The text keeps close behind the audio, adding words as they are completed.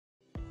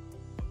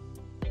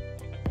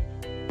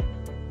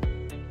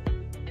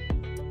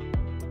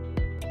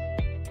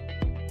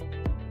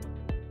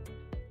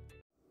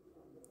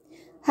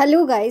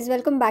Hello guys,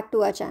 welcome back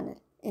to our channel.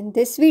 In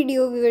this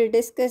video, we will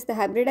discuss the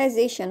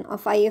hybridization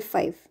of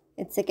IF5.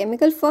 It's a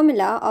chemical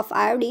formula of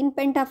iodine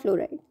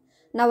pentafluoride.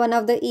 Now, one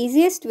of the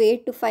easiest way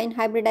to find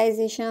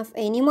hybridization of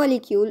any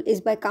molecule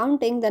is by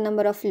counting the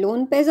number of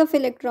lone pairs of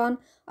electron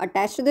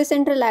attached to the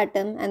central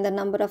atom and the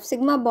number of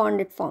sigma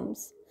bond it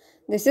forms.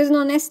 This is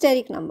known as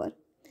steric number.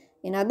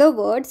 In other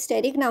words,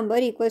 steric number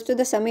equals to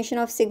the summation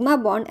of sigma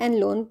bond and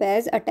lone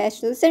pairs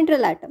attached to the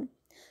central atom.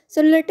 So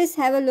let us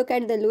have a look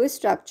at the Lewis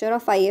structure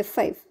of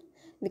IF5.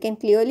 We can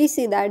clearly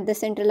see that the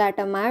central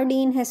atom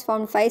iodine has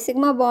formed 5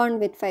 sigma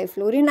bond with 5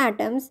 fluorine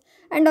atoms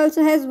and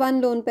also has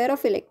 1 lone pair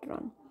of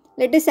electron.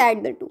 Let us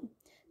add the two.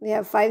 We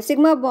have 5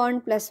 sigma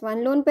bond plus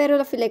 1 lone pair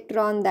of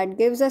electron, that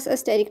gives us a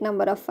steric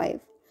number of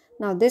 5.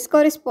 Now this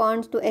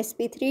corresponds to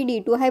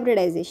sp3d2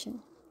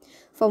 hybridization.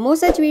 For more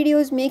such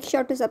videos, make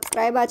sure to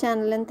subscribe our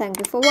channel and thank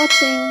you for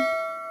watching.